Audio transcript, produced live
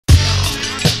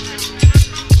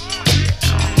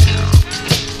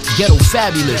Ghetto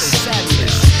Fabulous.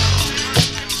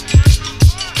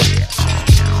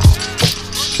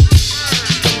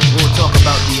 We'll talk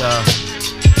about the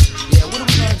yeah, what are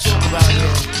we gonna talk about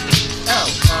here?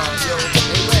 Yo,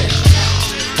 hey, Red.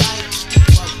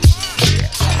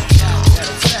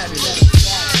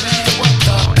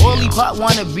 Oily pot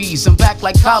wannabes, I'm back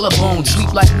like collarbones,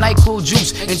 sleep like NyQuil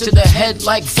juice, into the head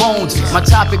like phones. My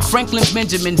topic, Franklin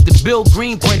Benjamin's, the Bill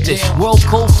Green printed, world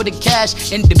code for the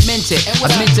cash and demented.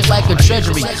 I mint it like a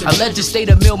treasury, I legislate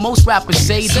a mill. Most rappers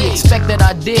say they expect that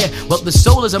I dare, but the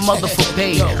soul is a motherfucker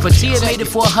paid. For Tia made it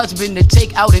for a husband to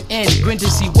take out an end. Grin to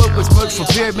see workers merge for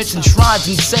pyramids and shrines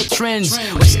and set trends,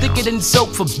 or stick it in soap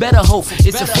for better hope.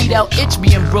 It's a feed out itch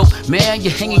being broke, man,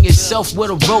 you're hanging yourself with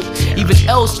a rope. Even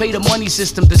L's pay the money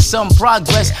system to some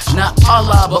progress, not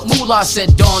Allah, but Moolah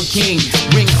said Don King.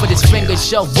 Ring for this finger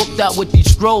shelf, booked out with these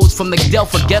scrolls. From the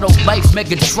Delphi ghetto life,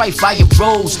 mega trife, I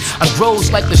arose. I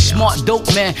grows like the smart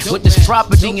dope man with this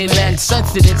property and land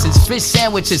sustenance. It's fish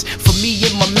sandwiches for me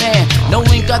and my man. No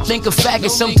ink, I think of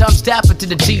faggots, sometimes dapper to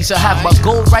the T. So I have my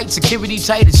gold right, security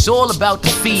tight, it's all about the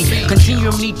feed.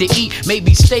 Continue need to eat,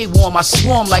 maybe stay warm. I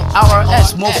swarm like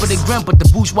RRS, more for the grim, but the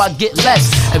bourgeois get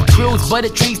less. If krills, butter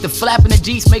trees, the flapping the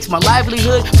G's makes my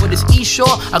livelihood. For this East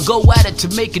Shore, I go at it to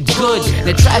make it good.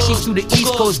 The trashies through the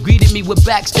East Coast greeted me with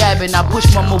backstabbing. I push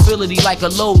my mobility like a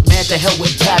load, man, to hell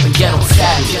with tabbing. Ghetto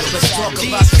fabulous. Let's talk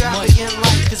about the money.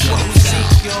 Life is what we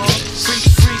seek, y'all.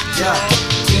 Freak, y'all.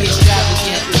 The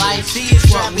extravagant life, the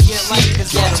extravagant life is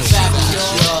ghetto fabulous,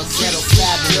 y'all. Ghetto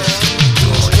fabulous. The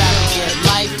extravagant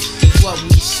life is what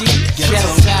we seek.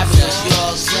 Ghetto fabulous,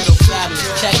 y'all. Ghetto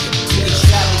fabulous. Check it. The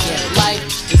extravagant life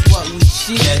is what we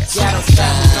seek. Ghetto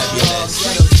fabulous, y'all.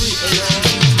 Ghetto free.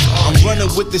 I'm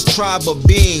running with this tribe of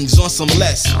beings on some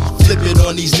less. Flip it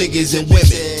on these niggas and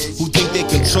women who think they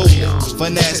control it.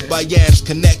 Financed by Yam's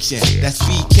connection. That's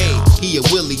BK, he a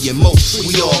Willie and Most.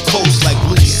 We all coast like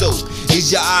blue soap.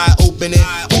 Is your eye opening?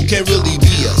 Who can really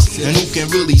be us? And who can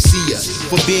really see us?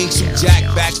 For being so jack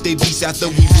backstage beats after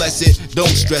we bless it.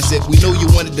 Don't stress it. We know you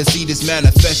wanted to see this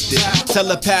manifested.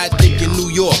 Telepathic in New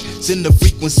York. Send the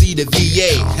frequency to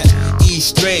VA.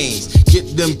 East strains.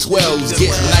 Get them 12s.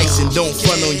 Get nice and don't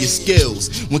front on your skills.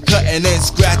 When cutting and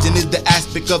scratching is the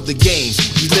aspect of the game.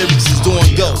 These lyrics is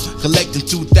on go. Collecting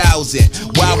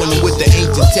 2,000. Wowing with the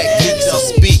ancient techniques to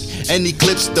speak. And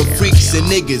eclipse the freaks and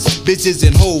niggas, bitches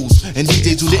and hoes, and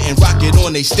DJs who didn't rock it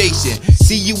on their station.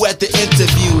 See you at the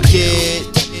interview, kid.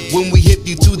 When we hip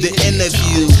you to the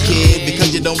interview, kid.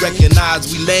 Because you don't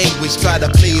recognize we language, try to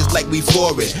play us like we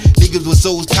foreign. Niggas were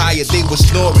so tired they were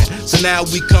snoring. So now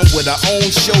we come with our own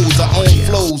shows, our own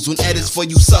flows, on edits for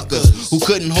you suckers who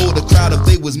couldn't hold a crowd if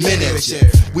they was miniature.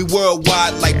 We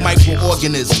worldwide like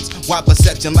microorganisms, wide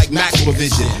perception like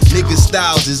macrovision. Niggas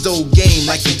styles is old game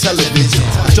like in television.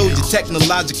 I told you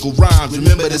technological rhymes,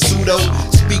 remember the pseudo?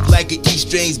 Speak like an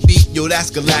East Strange beat, yo that's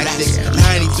galactic.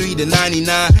 93 to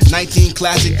 99, 19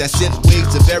 classic that sent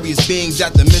waves to various beings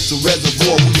at the mental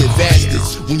reservoir. We advanced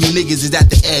this when you niggas is at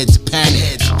the edge,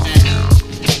 panic.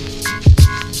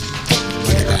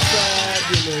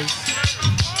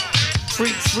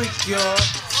 Freak, y'all.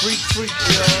 Freak,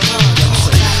 y'all.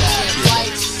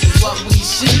 Life is what we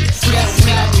see. Free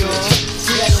y'all.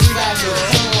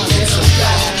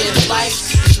 Life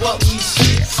is what we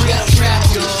see. Free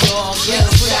y'all.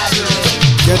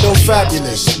 Ghetto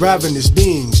fabulous, ravenous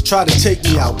beings try to take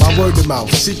me out by word of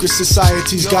mouth. Secret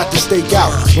societies got to stake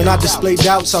out. When I display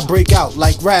doubts, I break out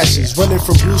like rashes. Running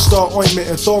from Blue Star ointment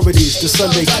authorities to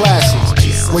Sunday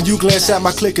classes. When you glance at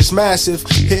my clique, it's massive,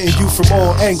 hitting you from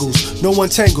all angles. No one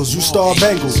tangles, you star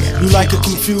bangle. You like a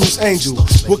confused angel,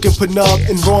 looking penub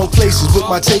in wrong places. With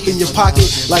my tape in your pocket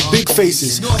like big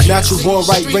faces. Natural born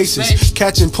right races,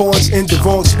 catching pawns in the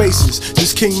wrong spaces.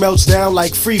 This king melts down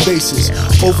like free bases,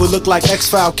 overlooked like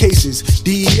X-File cases.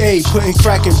 DEA putting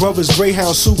crack in brothers'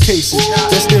 Greyhound suitcases.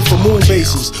 Destined for moon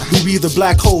bases. We be the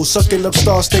black holes, sucking up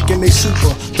stars thinking they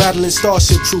super, battling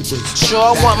starship troopers. Sure,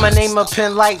 I want my name up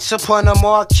in lights upon a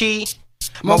marquee.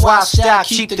 My wild style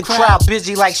keep the crowd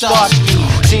busy like Starsky.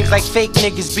 Seems like fake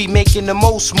niggas be making the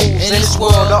most moves in this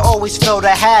world. I always felt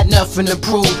I had nothing to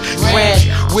prove. Grand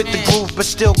with the groove, but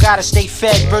still gotta stay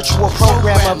fed. Virtual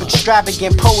program of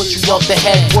extravagant poetry off the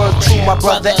head. Word to my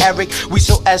brother Eric, we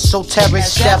so esoteric.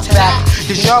 Step back,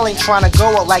 cause y'all ain't tryna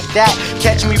go out like that.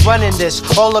 Catch me running this,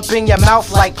 all up in your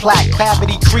mouth like plaque.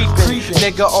 Cavity creeping,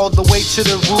 nigga, all the way to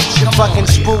the roots. You fucking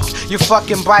spook, you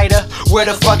fucking biter. Where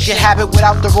the fuck you have it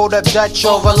without the rolled up Dutch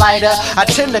over lighter? I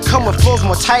tend to come with flows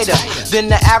more tighter than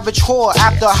the average whore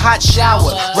after a hot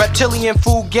shower. Reptilian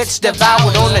food gets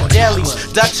devoured on the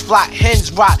dailies. Ducks flock,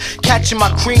 hens rock, catching my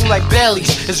cream like Baileys.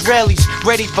 Israelis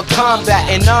ready for combat,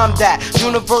 and I'm that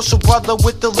universal brother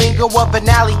with the lingo of an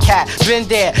alley cat. Been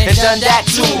there and done that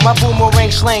too. My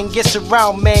boomerang slang gets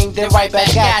around, man, then right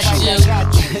back at you.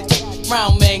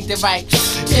 Round man, they right.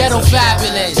 Ghetto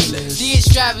fabulous. The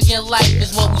extravagant life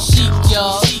is what we seek,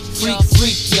 y'all. Freak,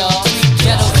 y'all.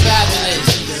 Ghetto fabulous.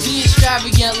 The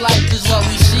extravagant life is what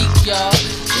we seek, y'all.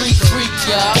 Freak,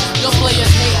 y'all. Your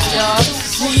players hate, y'all.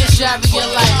 The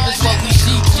extravagant life is what we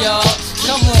seek, y'all.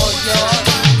 Come on,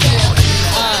 y'all.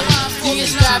 The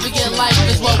extravagant life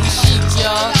is what we seek,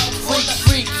 y'all.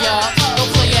 Freak, y'all. Your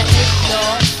player hate,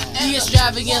 y'all. The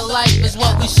extravagant life is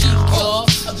what we seek, y'all.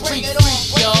 Freak,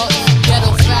 y'all.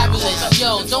 Ghetto fabulous,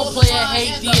 yo. Don't play and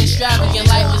hate. The extravagant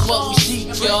life is what we seek,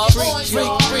 y'all.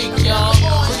 Freak,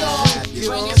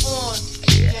 y'all.